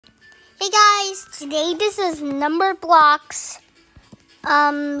Hey guys, today this is Numberblocks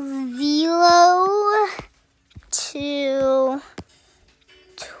 0 to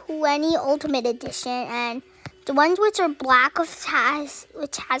 20 Ultimate Edition, and the ones which are black which has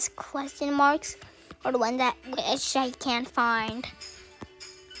question marks are the one that which I can't find.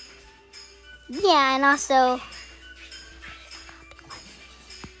 Yeah, and also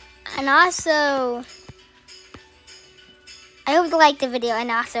I hope you liked the video,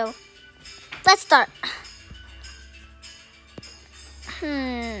 and also let's start.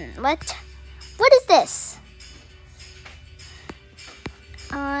 What is this?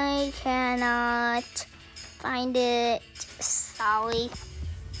 I cannot find it. Sorry.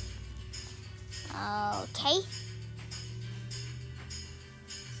 Okay.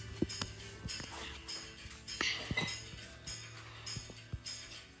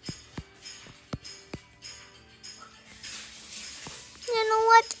 You know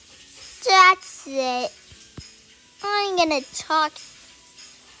what? That's it. I'm gonna talk.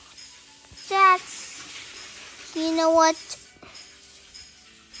 You know what?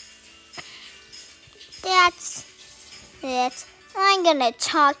 That's it. I'm gonna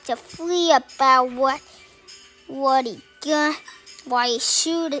talk to Flea about what he got, why he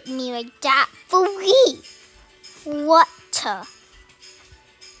shoot at me like that. Flea! What?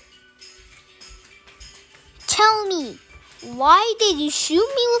 Tell me, why did you shoot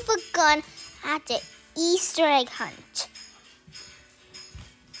me with a gun at the Easter egg hunt?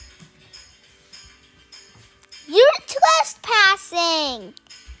 You're trespassing!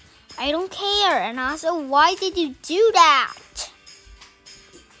 I don't care. And also, why did you do that?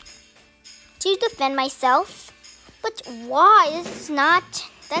 To defend myself? But why? This is not...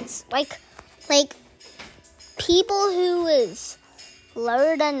 That's like people who is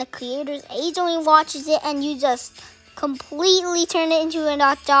lower than the creator's age only watches it, and you just completely turn it into an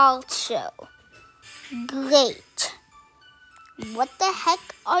adult show. Great. What the heck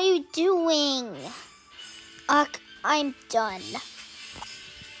are you doing? I'm done.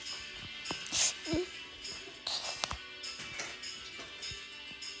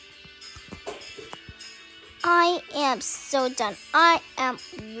 I am so done. I am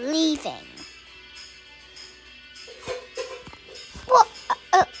leaving. Well,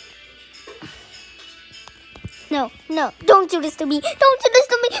 no, don't do this to me. Don't do this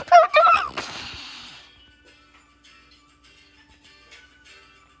to me.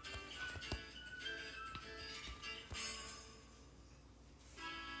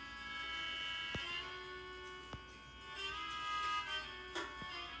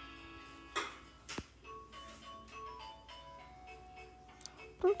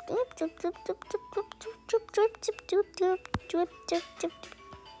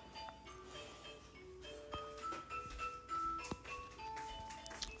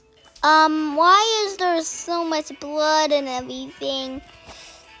 Why is there so much blood and everything?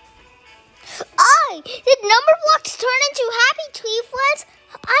 Did Numberblocks turn into Happy Tree Friends?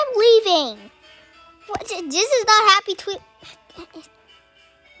 I'm leaving. What? This is not Happy Tree.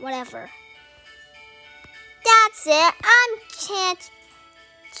 Whatever. That's it. I'm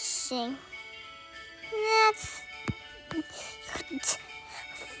catching. That's.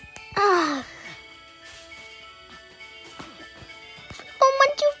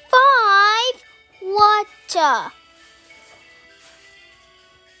 125. What?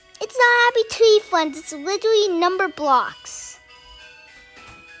 It's not Happy Tree Friends. It's literally Numberblocks.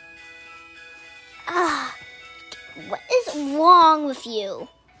 What is wrong with you?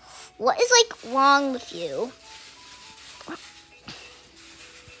 What is wrong with you?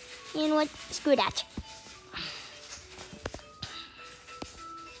 You know what? Screw that.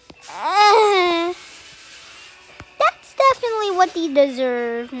 That's definitely what they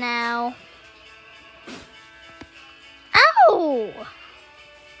deserve now. Ow!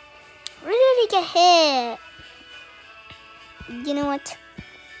 Where did he get hit? You know what?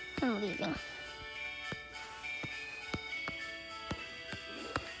 I'm leaving.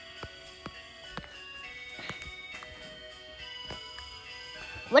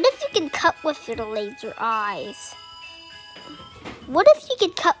 What if you can cut with your laser eyes? What if you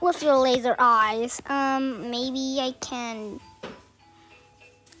could cut with your laser eyes? Maybe I can...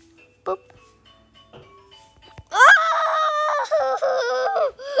 Boop.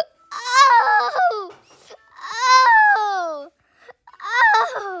 Oh! Oh! Oh!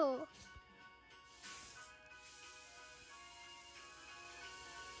 Oh!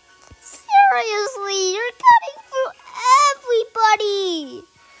 Seriously, you're cutting through everybody!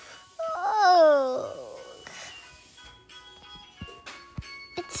 Oh.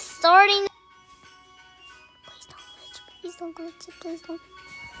 It's starting. Please don't glitch it. Please don't.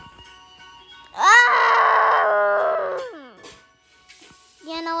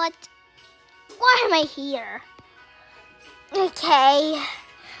 am I here? Okay.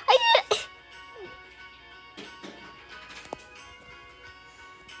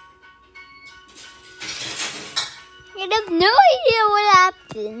 I have no idea what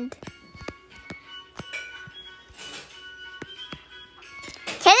happened.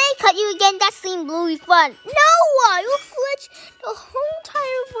 Can I cut you again? That seemed really fun. No! You glitched the whole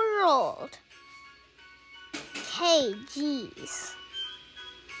entire world. Okay, jeez.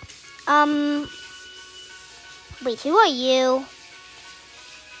 Wait, who are you?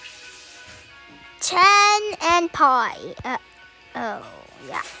 10 and Pi. Oh,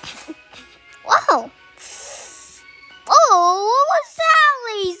 yeah. Whoa! Oh, what was that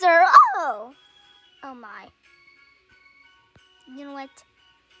laser? Oh my. You know what?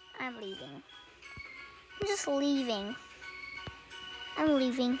 I'm leaving. I'm just leaving. I'm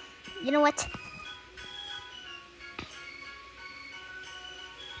leaving. You know what?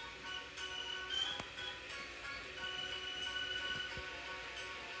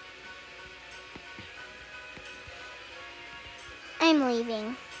 I'm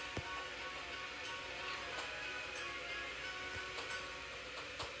leaving.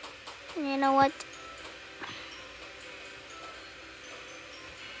 You know what?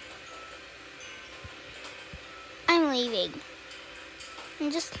 I'm leaving.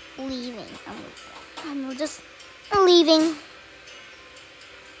 I'm just leaving. I'm just leaving.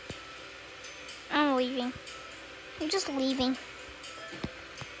 I'm leaving. I'm just leaving.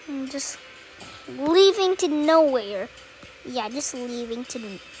 I'm just leaving to nowhere. Yeah, just leaving to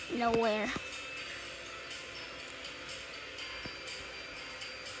nowhere.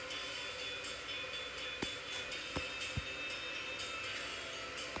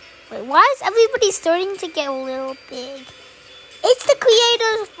 Wait, why is everybody starting to get a little big? It's the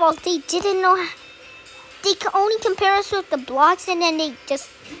creators' fault. They didn't know. They can only compare us with the blocks, and then they just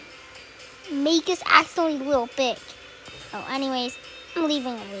make us accidentally a little big. Oh, anyways, I'm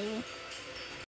leaving.